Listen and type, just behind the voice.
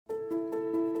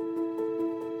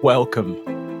Welcome.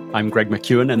 I'm Greg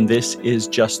McKeown, and this is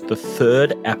just the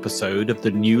third episode of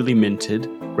the newly minted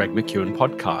Greg McKeown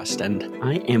podcast. And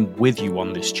I am with you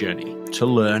on this journey to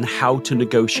learn how to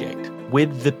negotiate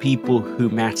with the people who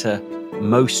matter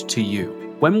most to you.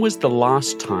 When was the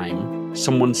last time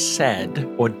someone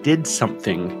said or did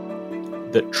something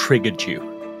that triggered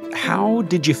you? How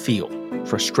did you feel?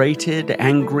 Frustrated,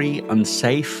 angry,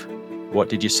 unsafe? What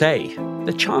did you say?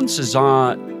 The chances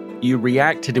are you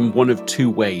reacted in one of two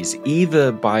ways,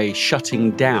 either by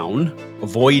shutting down,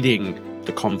 avoiding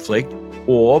the conflict,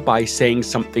 or by saying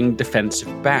something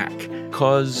defensive back,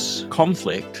 because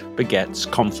conflict begets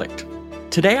conflict.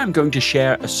 Today I'm going to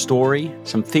share a story,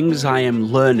 some things I am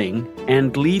learning,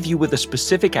 and leave you with a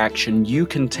specific action you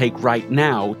can take right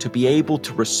now to be able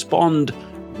to respond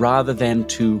rather than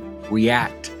to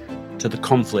react to the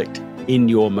conflict in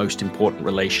your most important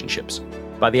relationships.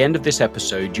 By the end of this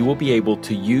episode, you will be able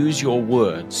to use your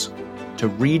words to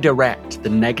redirect the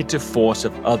negative force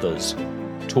of others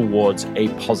towards a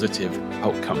positive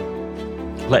outcome.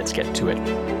 Let's get to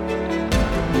it.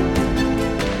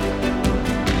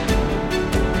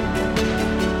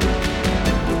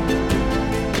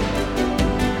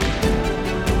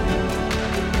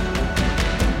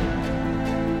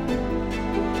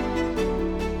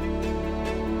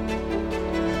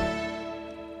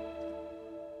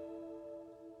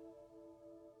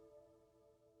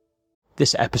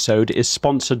 This episode is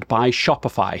sponsored by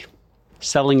Shopify.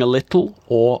 Selling a little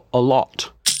or a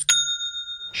lot.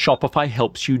 Shopify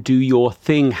helps you do your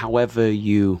thing however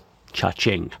you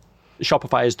cha-ching.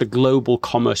 Shopify is the global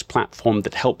commerce platform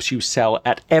that helps you sell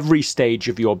at every stage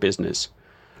of your business.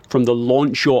 From the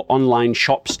launch your online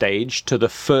shop stage to the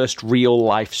first real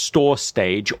life store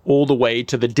stage, all the way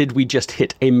to the did we just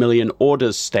hit 1 million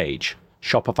orders stage.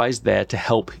 Shopify's there to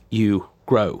help you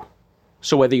grow.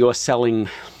 So whether you're selling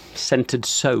scented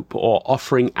soap or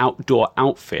offering outdoor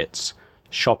outfits,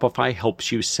 Shopify helps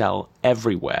you sell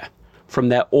everywhere. From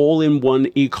their all-in-one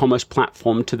e-commerce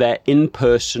platform to their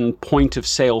in-person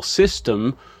point-of-sale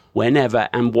system, whenever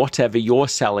and whatever you're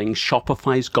selling,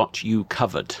 Shopify's got you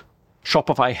covered.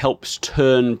 Shopify helps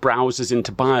turn browsers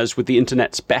into buyers with the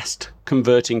internet's best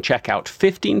converting checkout,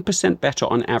 15% better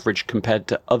on average compared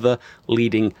to other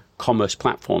leading commerce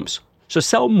platforms. So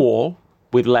sell more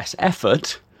with less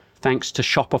effort, thanks to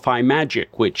Shopify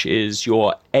Magic, which is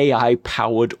your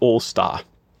AI-powered all-star.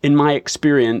 In my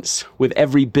experience with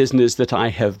every business that I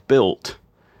have built,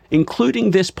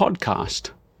 including this podcast,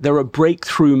 there are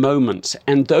breakthrough moments,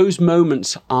 and those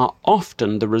moments are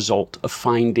often the result of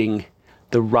finding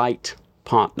the right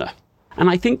partner. And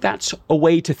I think that's a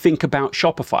way to think about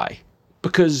Shopify,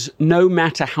 because no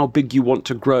matter how big you want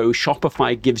to grow,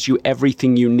 Shopify gives you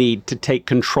everything you need to take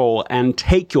control and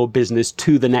take your business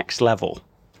to the next level.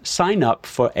 Sign up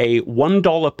for a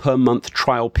 $1 per month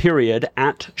trial period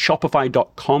at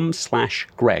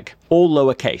shopify.com/Greg, all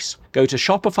lowercase. Go to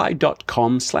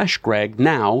shopify.com/Greg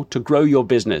now to grow your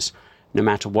business, no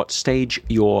matter what stage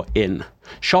you're in.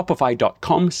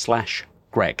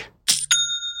 Shopify.com/Greg.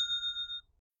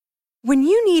 When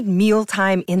you need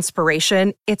mealtime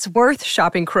inspiration, it's worth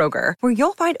shopping Kroger, where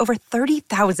you'll find over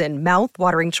 30,000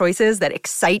 mouth-watering choices that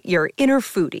excite your inner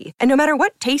foodie. And no matter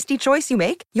what tasty choice you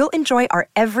make, you'll enjoy our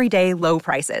everyday low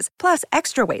prices, plus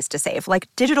extra ways to save, like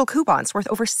digital coupons worth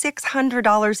over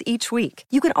 $600 each week.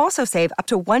 You can also save up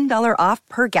to $1 off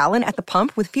per gallon at the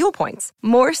pump with fuel points.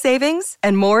 More savings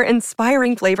and more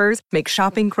inspiring flavors make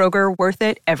shopping Kroger worth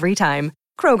it every time.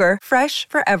 Kroger, fresh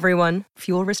for everyone.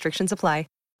 Fuel restrictions apply.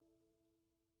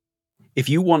 If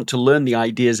you want to learn the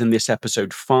ideas in this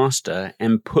episode faster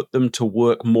and put them to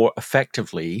work more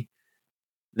effectively,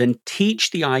 then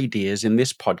teach the ideas in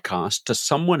this podcast to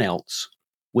someone else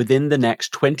within the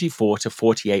next 24 to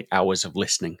 48 hours of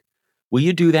listening. Will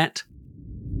you do that?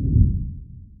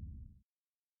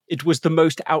 It was the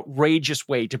most outrageous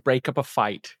way to break up a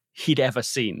fight he'd ever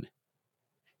seen.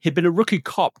 He'd been a rookie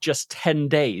cop just 10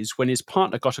 days when his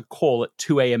partner got a call at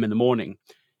 2 a.m. in the morning.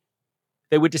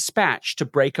 They were dispatched to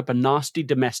break up a nasty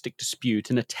domestic dispute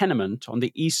in a tenement on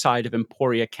the east side of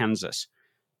Emporia, Kansas.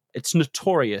 It's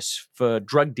notorious for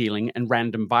drug dealing and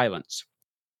random violence.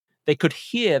 They could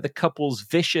hear the couple's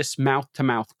vicious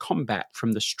mouth-to-mouth combat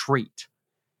from the street.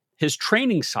 His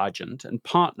training sergeant and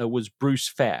partner was Bruce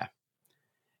Fair.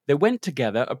 They went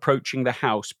together, approaching the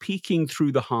house, peeking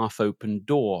through the half-open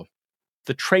door.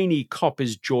 The trainee cop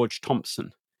is George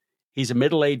Thompson. He's a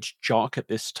middle-aged jock at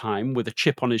this time with a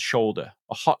chip on his shoulder,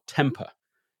 a hot temper.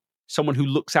 Someone who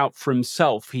looks out for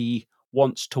himself. He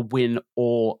wants to win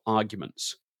all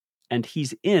arguments. And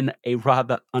he's in a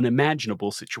rather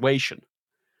unimaginable situation.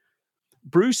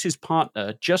 Bruce, his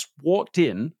partner, just walked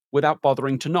in without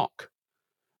bothering to knock.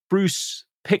 Bruce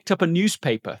picked up a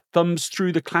newspaper, thumbs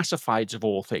through the classifieds of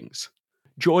all things.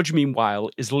 George, meanwhile,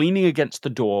 is leaning against the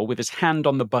door with his hand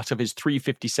on the butt of his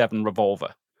 .357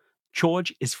 revolver.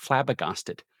 George is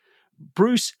flabbergasted.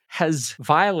 Bruce has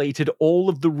violated all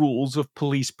of the rules of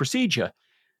police procedure.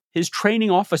 His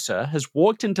training officer has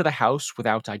walked into the house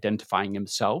without identifying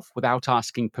himself, without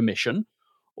asking permission,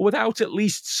 or without at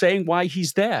least saying why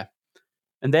he's there.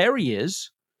 And there he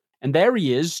is,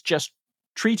 just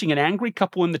treating an angry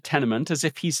couple in the tenement as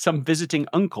if he's some visiting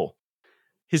uncle.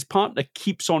 His partner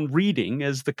keeps on reading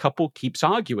as the couple keeps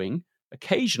arguing,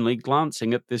 occasionally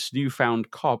glancing at this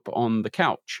newfound cop on the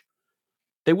couch.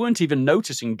 They weren't even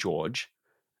noticing George,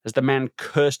 as the man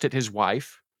cursed at his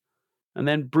wife, and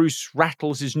then Bruce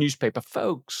rattles his newspaper.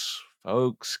 Folks,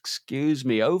 excuse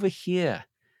me, over here.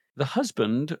 The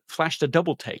husband flashed a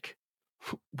double take.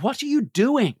 What are you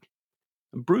doing?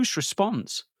 And Bruce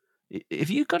responds, if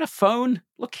you've got a phone,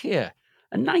 look here,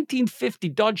 a 1950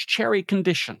 Dodge Cherry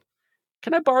condition.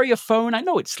 Can I borrow your phone? I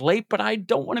know it's late, but I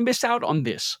don't want to miss out on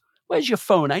this. Where's your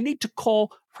phone? I need to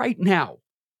call right now.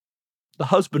 The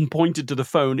husband pointed to the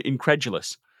phone,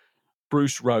 incredulous.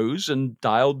 Bruce rose and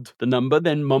dialed the number,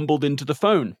 then mumbled into the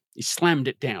phone. He slammed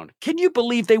it down. Can you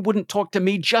believe they wouldn't talk to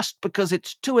me just because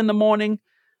it's 2 a.m?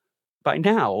 By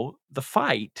now, the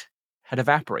fight had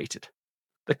evaporated.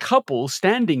 The couple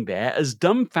standing there as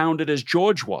dumbfounded as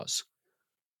George was.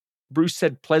 Bruce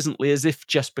said pleasantly, as if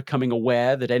just becoming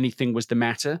aware that anything was the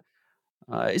matter,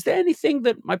 is there anything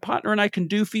that my partner and I can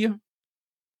do for you?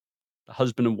 The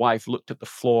husband and wife looked at the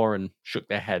floor and shook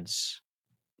their heads.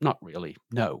 Not really,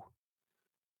 no.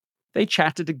 They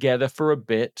chatted together for a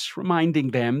bit, reminding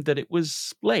them that it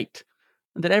was late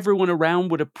and that everyone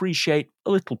around would appreciate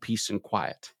a little peace and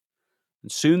quiet.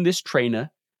 And soon this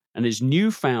trainer and his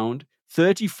newfound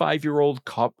 35-year-old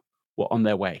cop were on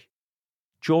their way.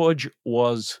 George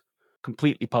was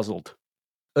completely puzzled.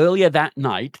 Earlier that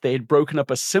night, they had broken up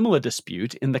a similar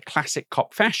dispute in the classic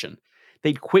cop fashion.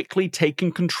 They'd quickly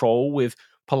taken control with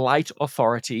polite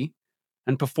authority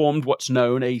and performed what's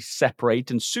known a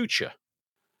separate and suture,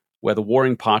 where the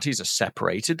warring parties are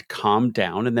separated, calmed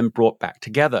down, and then brought back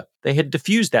together. They had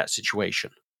diffused that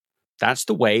situation. That's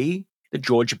the way that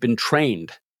George had been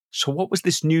trained. So what was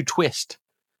this new twist?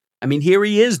 I mean, here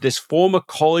he is, this former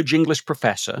college English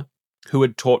professor who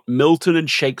had taught Milton and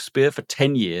Shakespeare for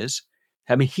 10 years.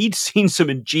 I mean, he'd seen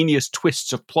some ingenious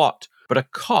twists of plot, but a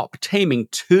cop taming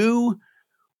 2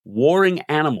 warring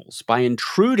animals by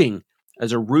intruding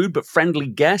as a rude but friendly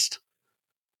guest?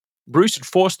 Bruce had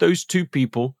forced those 2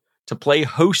 people to play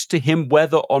host to him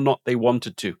whether or not they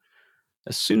wanted to.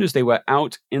 As soon as they were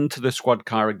out into the squad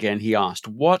car again, he asked,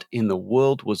 what in the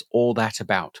world was all that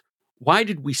about? Why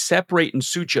did we separate and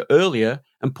suture earlier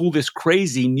and pull this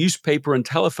crazy newspaper and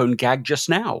telephone gag just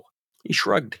now? He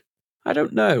shrugged. I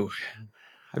don't know.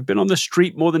 I've been on the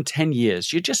street more than 10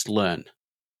 years. You just learn.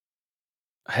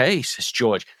 Hey, says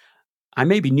George, I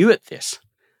may be new at this,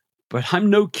 but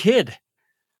I'm no kid.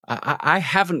 I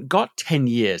haven't got 10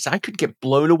 years. I could get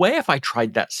blown away if I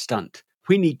tried that stunt.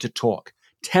 We need to talk.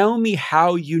 Tell me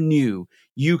how you knew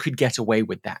you could get away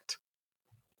with that.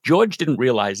 George didn't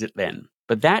realize it then,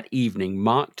 but that evening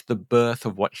marked the birth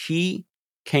of what he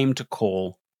came to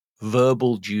call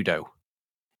verbal judo.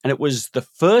 And it was the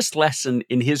first lesson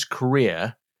in his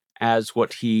career as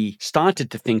what he started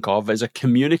to think of as a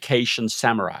communication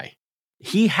samurai.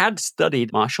 He had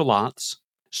studied martial arts,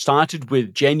 started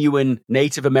with genuine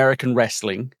Native American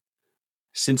wrestling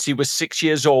since he was 6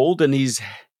 years old, and he's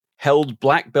held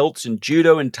black belts in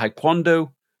judo and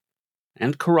taekwondo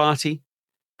and karate,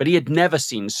 but he had never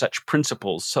seen such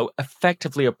principles so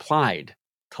effectively applied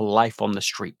to life on the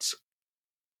streets.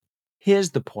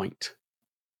 Here's the point.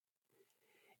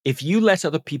 If you let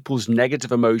other people's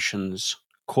negative emotions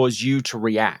cause you to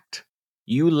react,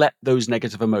 you let those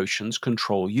negative emotions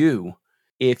control you.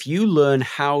 If you learn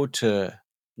how to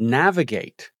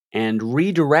navigate and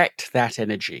redirect that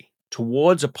energy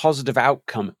towards a positive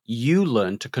outcome, you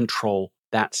learn to control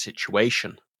that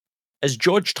situation. As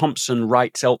George Thompson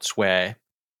writes elsewhere,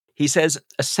 he says,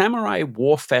 a samurai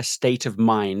warfare state of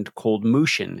mind called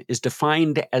Mushin is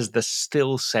defined as the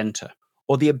still center,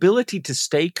 or the ability to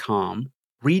stay calm,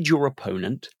 read your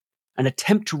opponent, and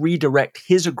attempt to redirect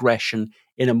his aggression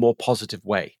in a more positive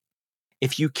way.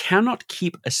 If you cannot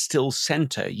keep a still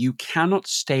center, you cannot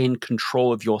stay in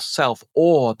control of yourself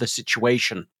or the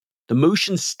situation. The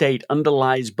Mushin state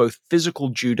underlies both physical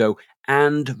judo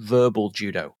and verbal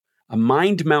judo, a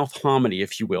mind-mouth harmony,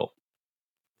 if you will.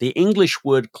 The English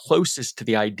word closest to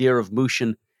the idea of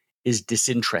Mushin is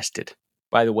disinterested.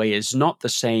 By the way, is not the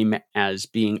same as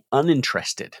being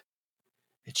uninterested.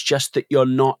 It's just that you're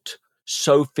not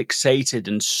so fixated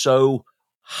and so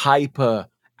hyper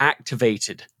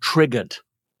activated, triggered.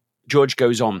 George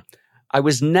goes on, I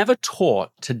was never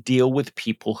taught to deal with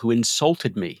people who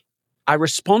insulted me. I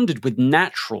responded with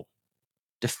natural,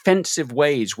 defensive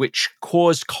ways which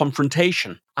caused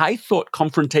confrontation. I thought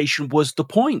confrontation was the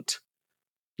point.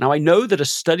 Now, I know that a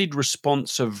studied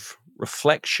response of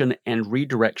reflection and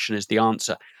redirection is the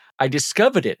answer. I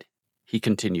discovered it, he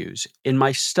continues, in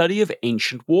my study of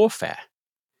ancient warfare.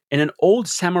 In an old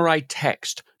samurai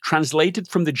text translated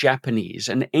from the Japanese,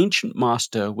 an ancient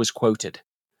master was quoted,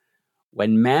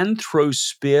 when man throws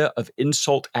spear of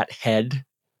insult at head,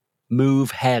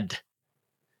 move head.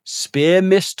 Spear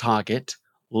miss target,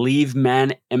 leave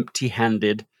man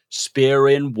empty-handed, spear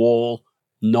in wall,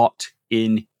 not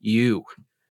in you.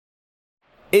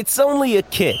 It's only a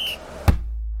kick,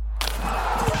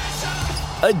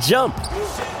 a jump,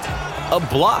 a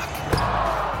block.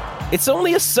 It's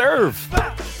only a serve.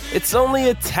 It's only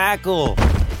a tackle,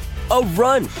 a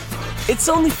run. It's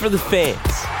only for the fans.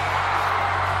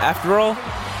 After all,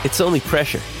 it's only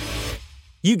pressure.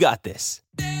 You got this.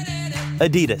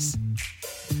 Adidas.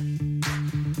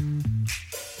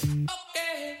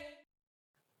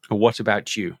 What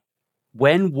about you?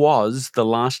 When was the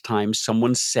last time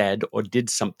someone said or did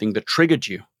something that triggered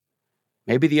you?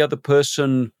 Maybe the other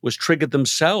person was triggered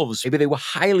themselves. Maybe they were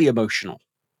highly emotional.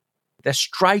 They're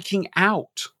striking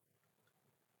out.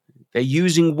 They're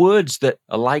using words that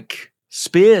are like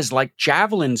spears, like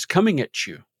javelins coming at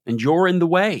you, and you're in the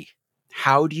way.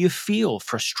 How do you feel?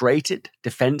 Frustrated?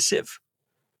 Defensive?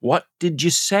 What did you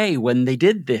say when they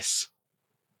did this?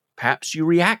 Perhaps you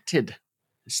reacted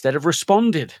instead of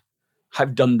responded.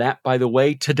 I've done that, by the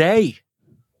way, today,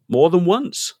 more than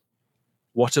once.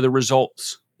 What are the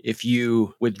results? If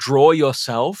you withdraw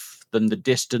yourself, then the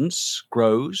distance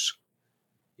grows.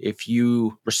 If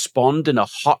you respond in a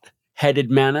hot-headed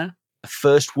manner, the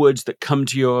first words that come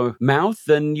to your mouth,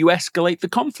 then you escalate the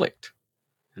conflict.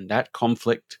 And that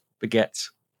conflict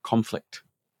begets conflict.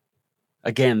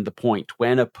 Again, the point,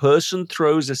 when a person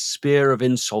throws a spear of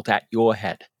insult at your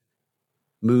head,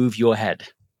 move your head.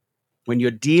 When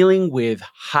you're dealing with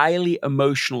highly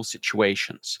emotional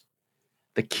situations,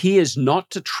 the key is not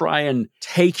to try and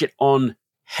take it on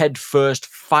head first,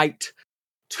 fight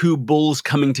two bulls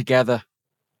coming together.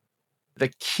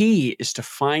 The key is to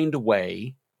find a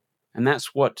way, and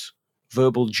that's what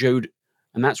verbal judo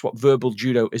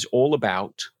is all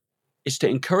about, is to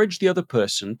encourage the other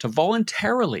person to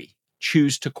voluntarily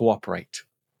choose to cooperate.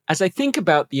 As I think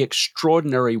about the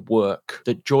extraordinary work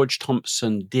that George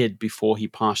Thompson did before he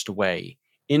passed away,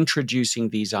 introducing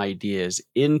these ideas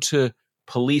into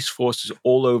police forces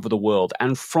all over the world,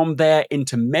 and from there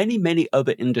into many, many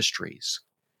other industries,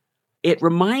 it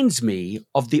reminds me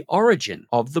of the origin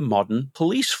of the modern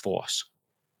police force.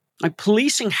 Like,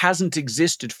 policing hasn't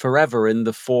existed forever in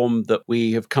the form that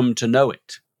we have come to know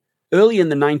it. Early in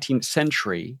the 19th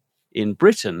century, in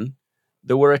Britain,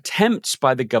 there were attempts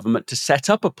by the government to set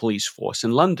up a police force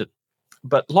in London,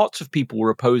 but lots of people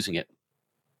were opposing it.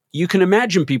 You can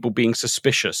imagine people being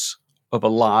suspicious of a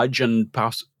large and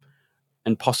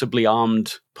possibly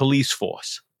armed police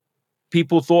force.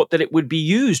 People thought that it could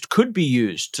be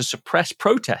used to suppress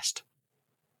protest.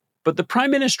 But the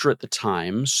Prime Minister at the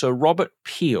time, Sir Robert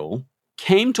Peel,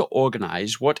 came to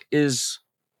organize what is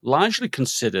largely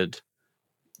considered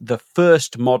the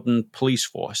first modern police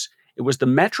force. It was the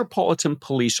Metropolitan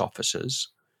Police Officers,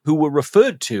 who were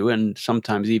referred to, and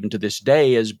sometimes even to this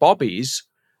day, as Bobbies,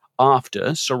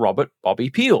 after Sir Robert Bobby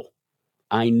Peel.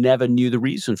 I never knew the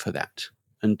reason for that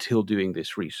until doing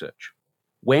this research.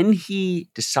 When he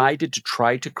decided to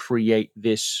try to create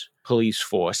this police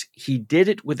force, he did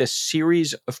it with a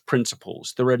series of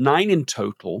principles. There are 9 in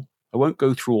total. I won't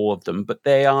go through all of them, but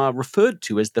they are referred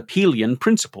to as the Peelian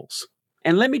principles.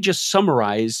 And let me just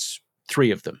summarize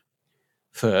 3 of them.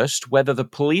 First, whether the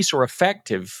police are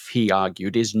effective, he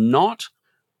argued, is not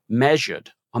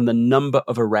measured on the number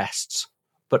of arrests,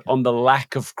 but on the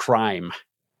lack of crime.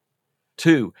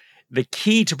 2, the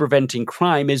key to preventing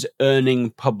crime is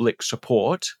earning public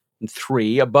support. And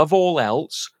 3, above all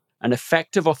else, an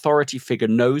effective authority figure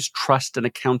knows trust and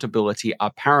accountability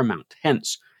are paramount.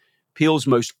 Hence, Peel's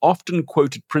most often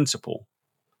quoted principle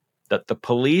that the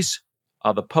police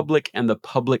are the public and the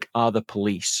public are the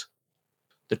police.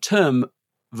 The term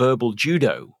verbal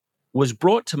judo was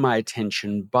brought to my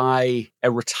attention by a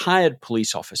retired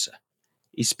police officer.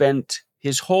 He spent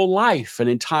his whole life, an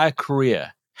entire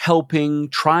career,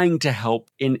 trying to help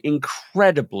in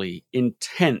incredibly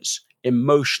intense,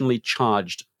 emotionally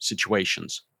charged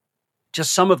situations.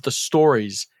 Just some of the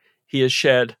stories he has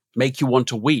shared make you want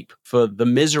to weep for the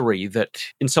misery that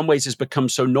in some ways has become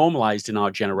so normalized in our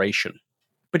generation.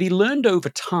 But he learned over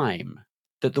time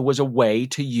that there was a way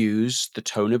to use the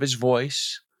tone of his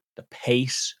voice, the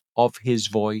pace of his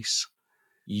voice,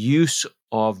 use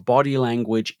of body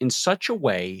language in such a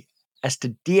way as to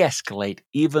de-escalate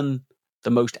even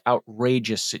the most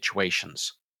outrageous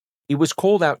situations. He was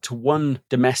called out to one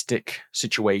domestic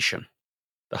situation.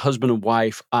 The husband and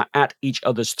wife are at each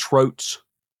other's throats,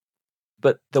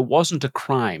 but there wasn't a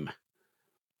crime.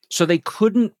 So they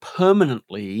couldn't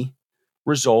permanently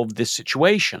resolve this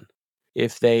situation.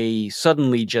 If they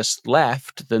suddenly just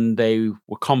left, then they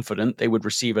were confident they would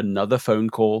receive another phone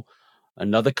call,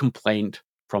 another complaint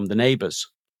from the neighbors.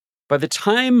 By the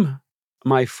time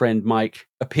my friend Mike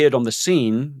appeared on the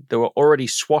scene, there were already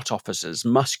SWAT officers,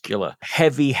 muscular,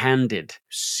 heavy-handed,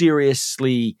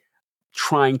 seriously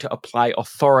trying to apply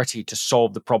authority to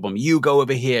solve the problem. You go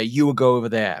over here, you go over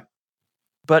there.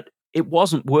 But it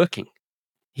wasn't working.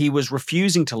 He was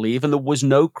refusing to leave, and there was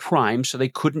no crime, so they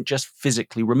couldn't just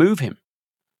physically remove him.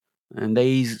 And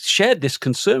they shared this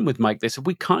concern with Mike. They said,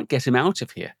 we can't get him out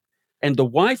of here. And the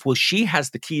wife, well, she has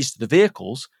the keys to the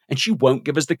vehicles, and she won't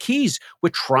give us the keys. We're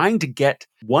trying to get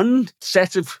one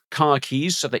set of car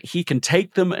keys so that he can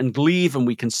take them and leave, and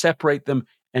we can separate them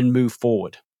and move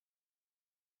forward.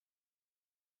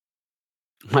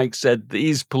 Mike said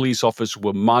these police officers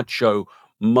were macho,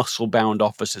 muscle-bound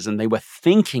officers, and they were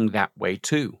thinking that way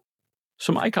too.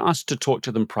 So Mike asked to talk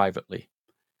to them privately.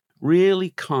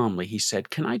 Really calmly, he said,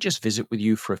 "Can I just visit with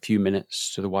you for a few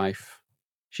minutes?" to the wife.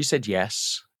 She said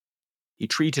yes. He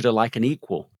treated her like an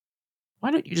equal. "Why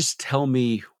don't you just tell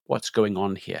me what's going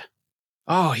on here?"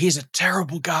 "Oh, he's a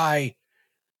terrible guy."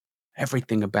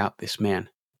 Everything about this man.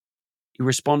 He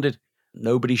responded,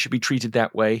 "Nobody should be treated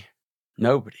that way.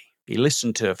 Nobody." He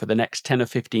listened to her for the next 10 or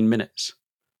 15 minutes.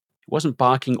 He wasn't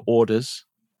barking orders.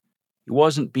 He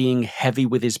wasn't being heavy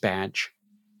with his badge.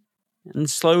 And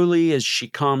slowly, as she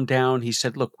calmed down, he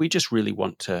said, "Look, we just really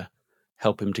want to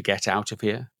help him to get out of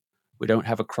here. We don't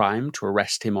have a crime to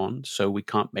arrest him on, so we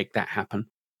can't make that happen."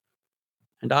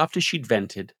 And after she'd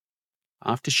vented,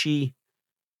 after she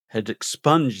had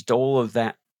expunged all of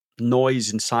that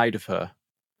noise inside of her,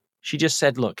 she just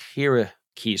said, "Look, here are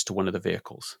keys to one of the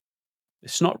vehicles."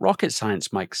 It's not rocket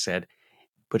science, Mike said,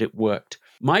 but it worked.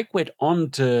 Mike went on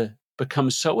to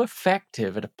become so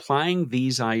effective at applying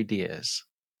these ideas,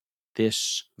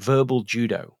 this verbal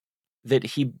judo, that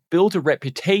he built a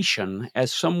reputation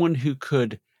as someone who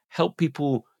could help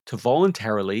people to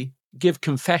voluntarily give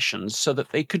confessions so that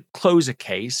they could close a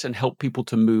case and help people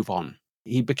to move on.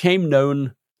 He became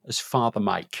known as Father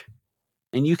Mike.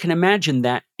 And you can imagine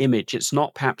that image. It's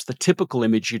not perhaps the typical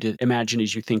image you'd imagine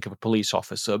as you think of a police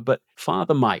officer, but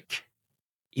Father Mike,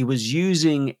 he was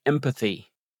using empathy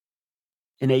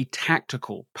in a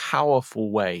tactical,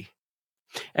 powerful way.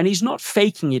 And he's not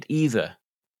faking it either.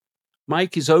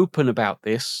 Mike is open about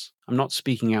this. I'm not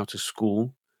speaking out of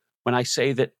school when I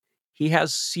say that he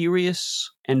has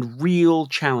serious and real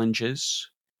challenges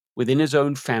within his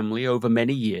own family over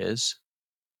many years.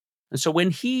 And so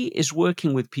when he is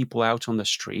working with people out on the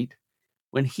street,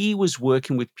 when he was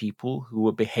working with people who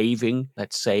were behaving,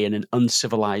 let's say, in an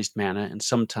uncivilized manner, and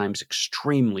sometimes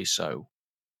extremely so,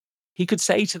 he could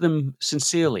say to them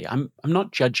sincerely, I'm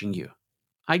not judging you.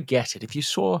 I get it. If you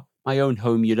saw my own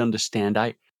home, you'd understand.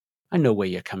 I know where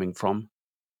you're coming from.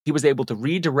 He was able to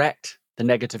redirect the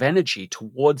negative energy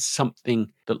towards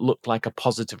something that looked like a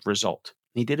positive result.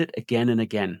 He did it again and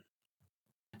again.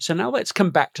 So now let's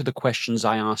come back to the questions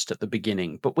I asked at the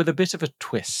beginning, but with a bit of a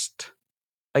twist.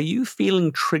 Are you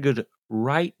feeling triggered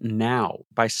right now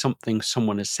by something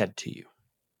someone has said to you?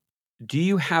 Do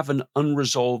you have an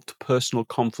unresolved personal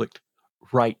conflict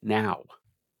right now?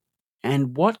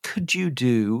 And what could you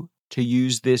do to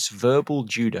use this verbal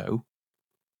judo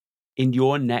in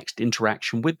your next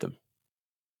interaction with them?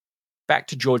 Back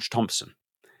to George Thompson.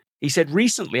 He said,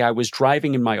 "Recently I was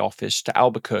driving in my office to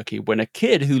Albuquerque when a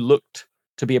kid who looked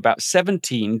to be about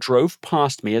 17 drove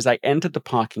past me as I entered the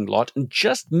parking lot and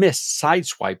just missed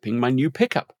sideswiping my new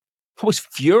pickup. I was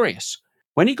furious.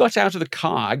 When he got out of the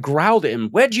car, I growled at him,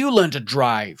 'Where'd you learn to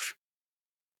drive?'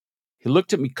 He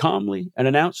looked at me calmly and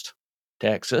announced,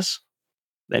 'Texas.'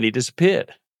 Then he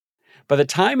disappeared. By the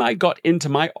time I got into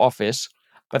my office,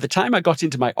 I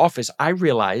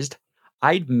realized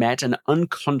I'd met an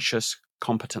unconscious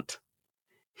competent.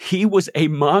 He was a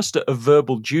master of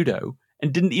verbal judo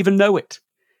and didn't even know it.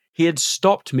 He had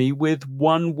stopped me with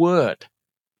one word.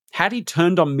 Had he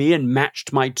turned on me and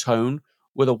matched my tone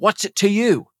with a 'what's it to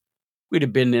you?' we'd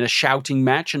have been in a shouting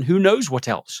match and who knows what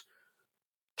else.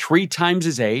 3 times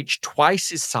his age, twice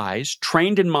his size,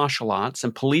 trained in martial arts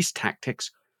and police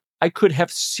tactics, I could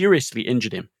have seriously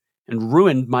injured him and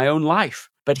ruined my own life.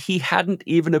 But he hadn't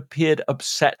even appeared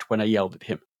upset when I yelled at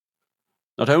him.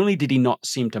 Not only did he not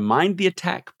seem to mind the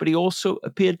attack, but he also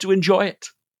appeared to enjoy it.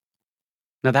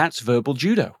 Now that's verbal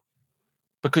judo,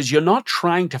 because you're not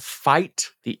trying to fight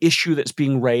the issue that's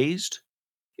being raised.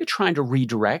 You're trying to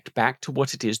redirect back to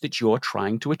what it is that you're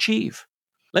trying to achieve.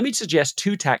 Let me suggest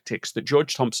 2 tactics that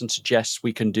George Thompson suggests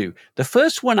we can do. The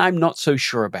first one I'm not so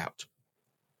sure about.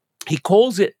 He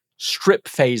calls it strip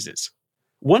phases.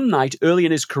 One night early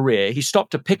in his career, he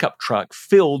stopped a pickup truck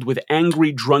filled with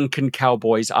angry, drunken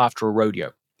cowboys after a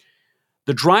rodeo.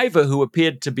 The driver, who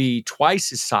appeared to be twice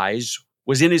his size,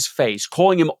 was in his face,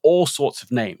 calling him all sorts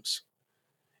of names.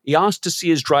 He asked to see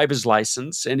his driver's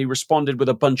license, and he responded with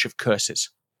a bunch of curses.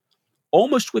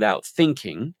 Almost without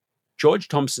thinking, George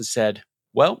Thompson said,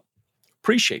 "Well,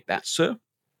 appreciate that, sir,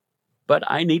 but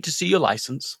I need to see your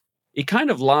license." He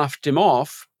kind of laughed him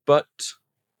off, but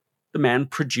the man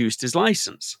produced his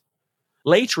license.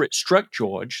 Later, it struck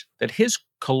George that his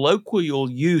colloquial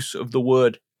use of the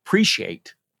word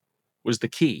appreciate was the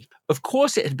key. Of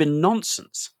course, it had been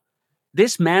nonsense.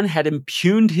 This man had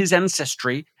impugned his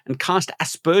ancestry and cast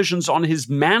aspersions on his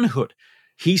manhood.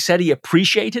 He said he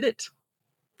appreciated it.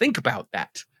 Think about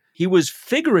that. He was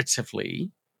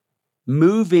figuratively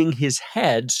moving his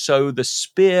head so the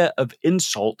spear of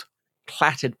insult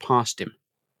clattered past him.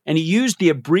 And he used the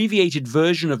abbreviated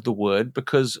version of the word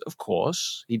because, of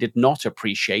course, he did not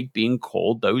appreciate being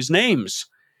called those names.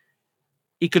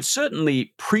 He could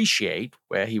certainly appreciate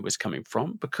where he was coming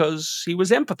from because he was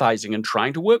empathizing and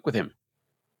trying to work with him.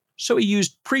 So he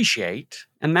used appreciate,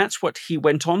 and that's what he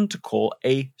went on to call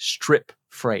a strip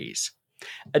phrase,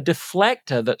 a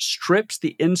deflector that strips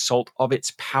the insult of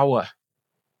its power.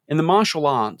 In the martial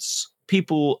arts,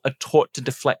 people are taught to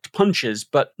deflect punches,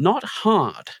 but not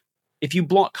hard. If you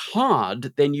block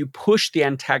hard, then you push the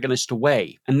antagonist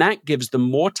away, and that gives them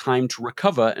more time to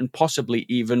recover and possibly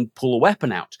even pull a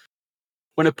weapon out.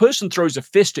 When a person throws a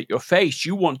fist at your face,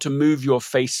 you want to move your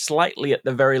face slightly at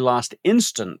the very last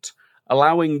instant,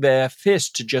 allowing their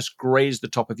fist to just graze the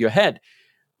top of your head,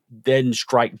 then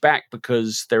strike back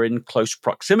because they're in close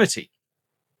proximity.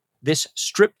 This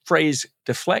strip phrase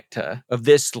deflector of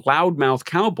this loudmouth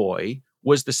cowboy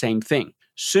was the same thing.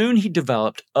 Soon he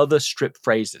developed other strip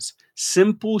phrases,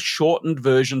 simple, shortened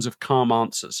versions of calm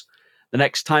answers. The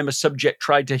next time a subject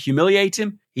tried to humiliate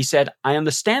him, he said, "I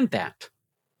understand that,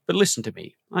 but listen to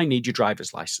me, I need your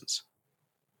driver's license."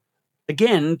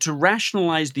 Again, to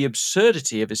rationalize the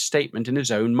absurdity of his statement in his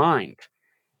own mind.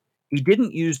 He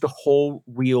didn't use the whole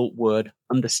real word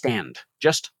understand,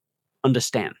 just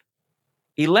understand.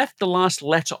 He left the last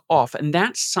letter off, and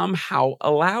that somehow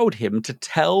allowed him to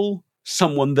tell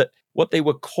someone that what they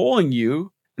were calling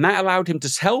you, and that allowed him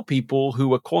to tell people who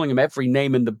were calling him every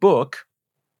name in the book,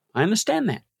 "I understand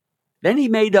that." Then he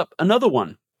made up another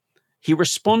one. He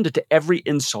responded to every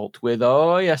insult with,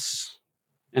 "Oh, yes."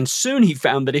 And soon he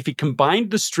found that if he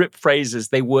combined the strip phrases,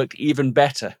 they worked even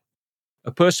better.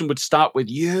 A person would start with,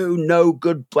 "You no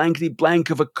good blankety blank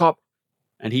of a cop."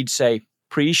 And he'd say,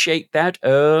 "Appreciate that.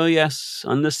 Oh, yes,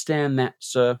 understand that,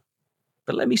 sir.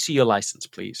 But let me see your license,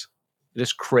 please."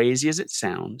 As crazy as it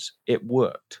sounds, it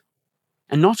worked.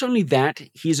 And not only that,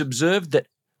 he's observed that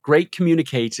great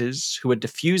communicators who are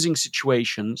diffusing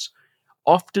situations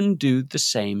often do the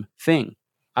same thing.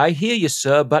 "I hear you,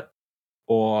 sir, but,"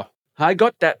 or "I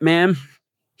got that, ma'am."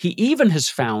 He even has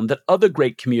found that other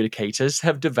great communicators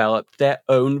have developed their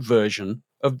own version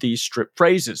of these strip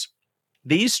phrases.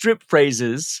 These strip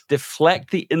phrases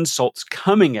deflect the insults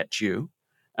coming at you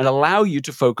and allow you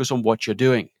to focus on what you're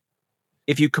doing.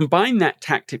 If you combine that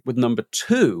tactic with number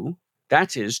 2,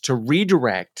 that is to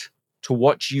redirect to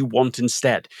what you want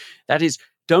instead. That is,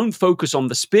 don't focus on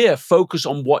the spear, focus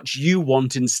on what you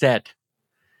want instead.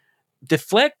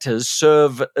 Deflectors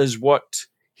serve as what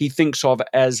he thinks of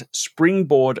as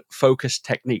springboard-focused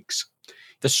techniques.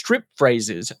 The strip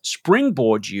phrases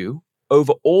springboard you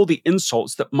over all the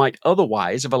insults that might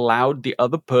otherwise have allowed the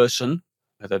other person,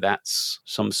 whether that's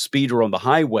some speeder on the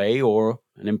highway or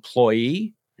an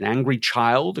employee, an angry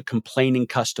child, a complaining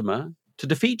customer, to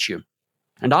defeat you.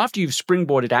 And after you've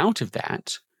springboarded out of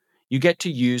that, you get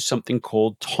to use something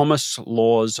called Thomas'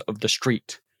 Laws of the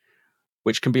Street,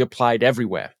 which can be applied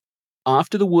everywhere.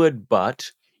 After the word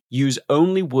 "but," use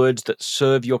only words that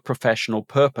serve your professional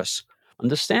purpose.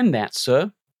 "Understand that,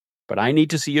 sir, but I need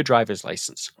to see your driver's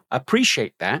license."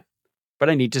 "Appreciate that, but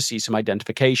I need to see some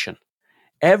identification."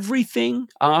 Everything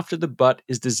after the "but"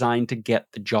 is designed to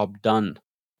get the job done.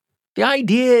 The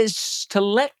idea is to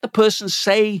let the person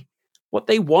say what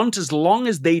they want as long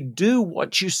as they do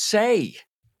what you say.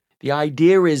 The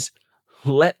idea is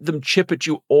let them chip at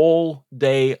you all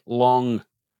day long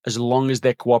as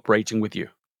they're cooperating with you.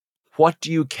 What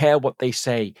do you care what they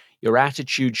say? Your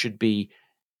attitude should be,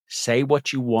 say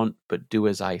what you want, but do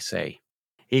as I say.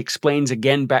 He explains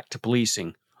again back to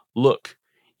policing, look,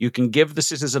 you can give the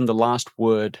citizen the last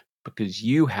word because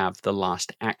you have the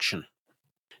last action.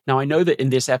 Now, I know that in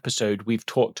this episode, we've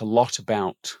talked a lot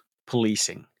about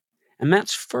policing. And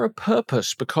that's for a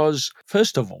purpose because,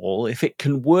 first of all, if it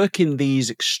can work in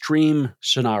these extreme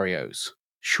scenarios,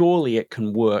 surely it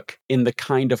can work in the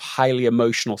kind of highly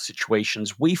emotional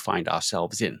situations we find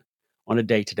ourselves in on a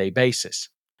day-to-day basis.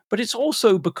 But it's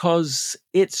also because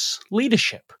it's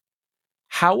leadership.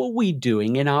 How are we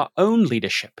doing in our own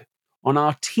leadership, on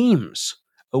our teams?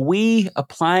 Are we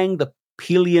applying the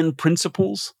Pelian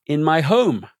principles in my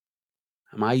home?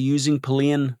 Am I using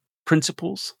Pelian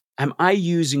principles? Am I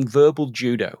using verbal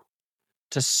judo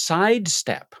to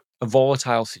sidestep a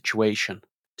volatile situation,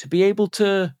 to be able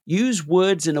to use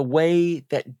words in a way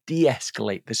that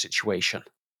de-escalate the situation,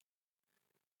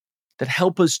 that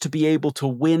help us to be able to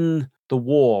win the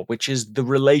war, which is the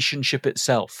relationship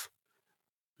itself?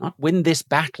 Not win this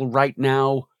battle right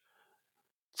now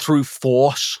through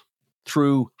force,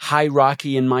 through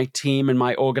hierarchy in my team and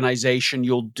my organization.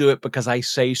 You'll do it because I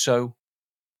say so.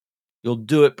 You'll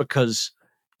do it because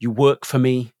you work for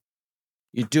me.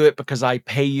 You do it because I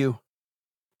pay you.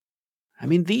 I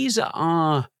mean, these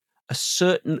are a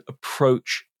certain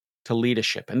approach to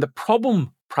leadership. And the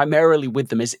problem primarily with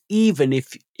them is even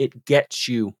if it gets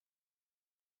you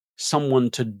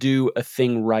someone to do a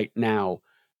thing right now,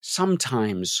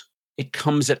 sometimes it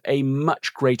comes at a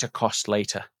much greater cost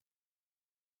later.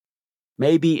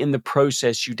 Maybe in the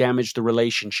process you damage the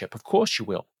relationship. Of course you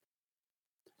will.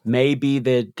 Maybe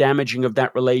the damaging of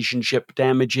that relationship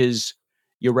damages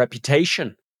your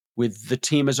reputation with the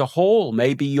team as a whole.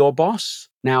 Maybe your boss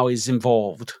now is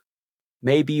involved.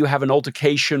 Maybe you have an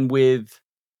altercation with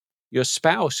your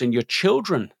spouse and your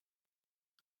children.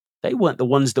 They weren't the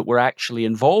ones that were actually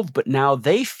involved, but now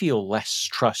they feel less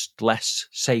trust, less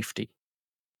safety.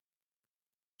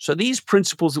 So these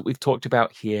principles that we've talked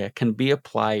about here can be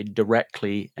applied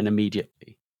directly and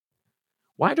immediately.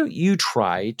 Why don't you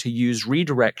try to use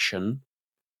redirection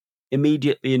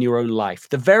immediately in your own life?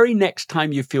 The very next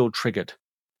time you feel triggered,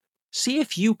 see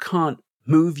if you can't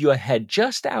move your head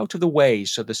just out of the way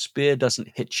so the spear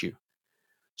doesn't hit you,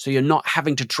 so you're not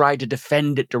having to try to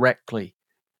defend it directly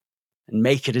and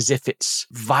make it as if it's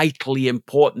vitally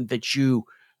important that you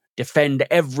defend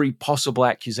every possible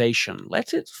accusation.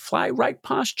 Let it fly right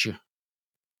past you.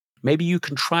 Maybe you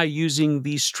can try using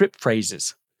these strip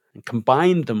phrases and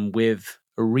combine them with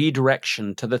a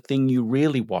redirection to the thing you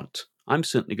really want. I'm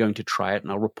certainly going to try it,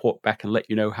 and I'll report back and let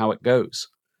you know how it goes.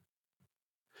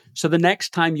 So the next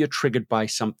time you're triggered by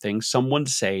something someone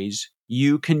says,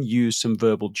 you can use some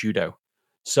verbal judo,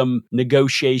 some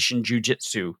negotiation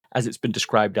jujitsu, as it's been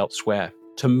described elsewhere,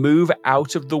 to move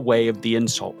out of the way of the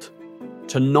insult,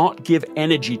 to not give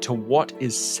energy to what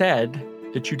is said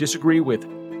that you disagree with,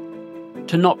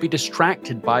 to not be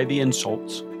distracted by the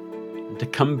insults, and to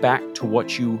come back to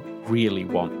what you really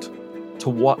want, to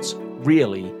what's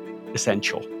really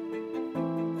essential.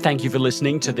 Thank you for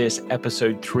listening to this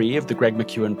episode 3 of the Greg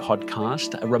McKeown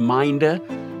podcast. A reminder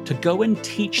to go and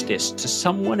teach this to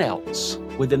someone else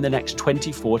within the next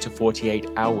 24 to 48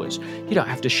 hours. You don't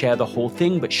have to share the whole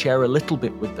thing, but share a little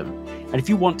bit with them. And if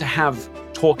you want to have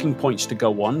talking points to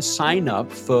go on, sign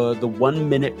up for the 1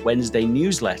 Minute Wednesday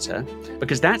newsletter,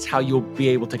 because that's how you'll be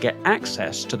able to get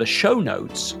access to the show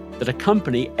notes that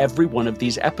accompany every one of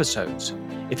these episodes.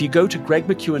 If you go to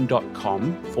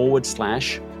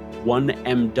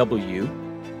gregmckeown.com/1MW,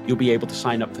 you'll be able to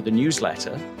sign up for the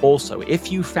newsletter. Also,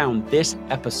 if you found this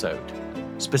episode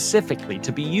specifically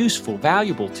to be useful,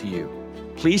 valuable to you,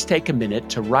 please take a minute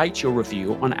to write your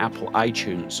review on Apple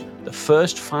iTunes. The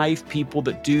first 5 people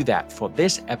that do that for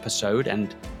this episode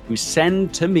and who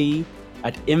send to me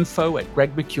at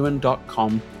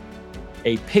info@gregmckeown.com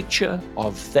a picture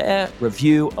of their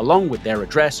review along with their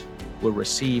address will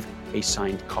receive a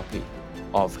signed copy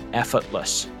of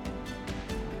Effortless.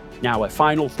 Now, a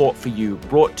final thought for you,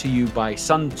 brought to you by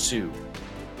Sun Tzu.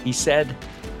 He said,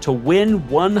 to win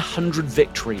 100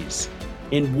 victories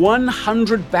in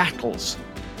 100 battles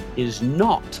is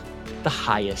not the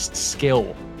highest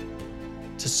skill.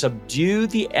 To subdue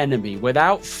the enemy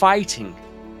without fighting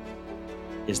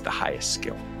is the highest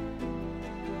skill.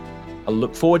 I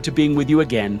look forward to being with you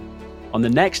again on the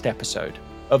next episode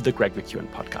of the Greg McKeown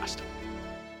Podcast.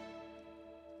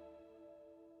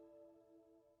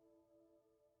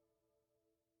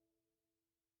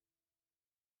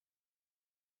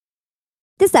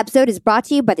 This episode is brought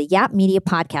to you by the Yap Media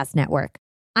Podcast Network.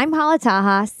 I'm Hala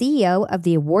Taha, CEO of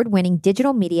the award-winning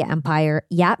digital media empire,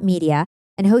 Yap Media,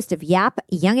 and host of Yap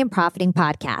Young and Profiting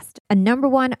Podcast, a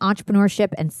 #1 entrepreneurship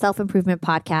and self-improvement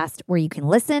podcast where you can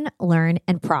listen, learn,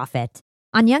 and profit.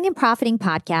 On Young and Profiting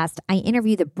Podcast, I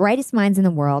interview the brightest minds in the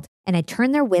world, and I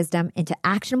turn their wisdom into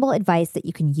actionable advice that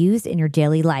you can use in your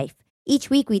daily life.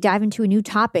 Each week, we dive into a new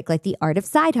topic like the art of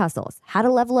side hustles, how to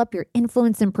level up your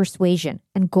influence and persuasion,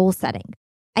 and goal setting.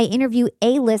 I interview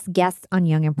A-list guests on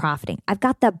Young and Profiting. I've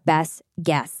got the best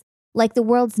guests, like the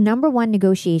world's #1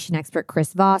 negotiation expert,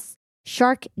 Chris Voss,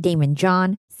 Shark Damon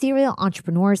John, serial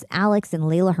entrepreneurs Alex and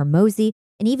Layla Hermosi,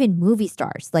 and even movie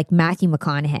stars like Matthew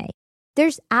McConaughey.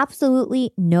 There's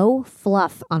absolutely no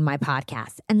fluff on my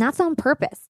podcast, and that's on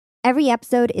purpose. Every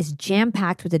episode is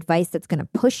jam-packed with advice that's going to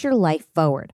push your life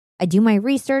forward. I do my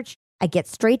research, I get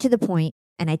straight to the point,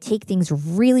 and I take things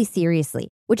really seriously,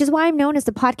 which is why I'm known as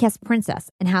the podcast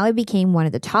princess and how I became one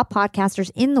of the top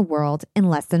podcasters in the world in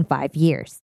less than 5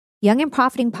 years. Young and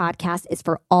Profiting Podcast is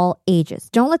for all ages.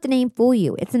 Don't let the name fool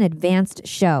you. It's an advanced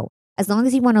show. As long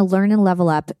as you want to learn and level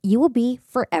up, you will be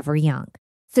forever young.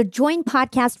 So join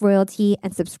podcast royalty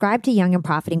and subscribe to Young and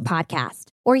Profiting Podcast,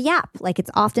 or YAP, like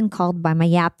it's often called by my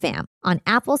YAP fam, on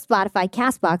Apple, Spotify,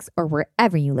 CastBox, or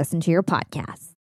wherever you listen to your podcasts.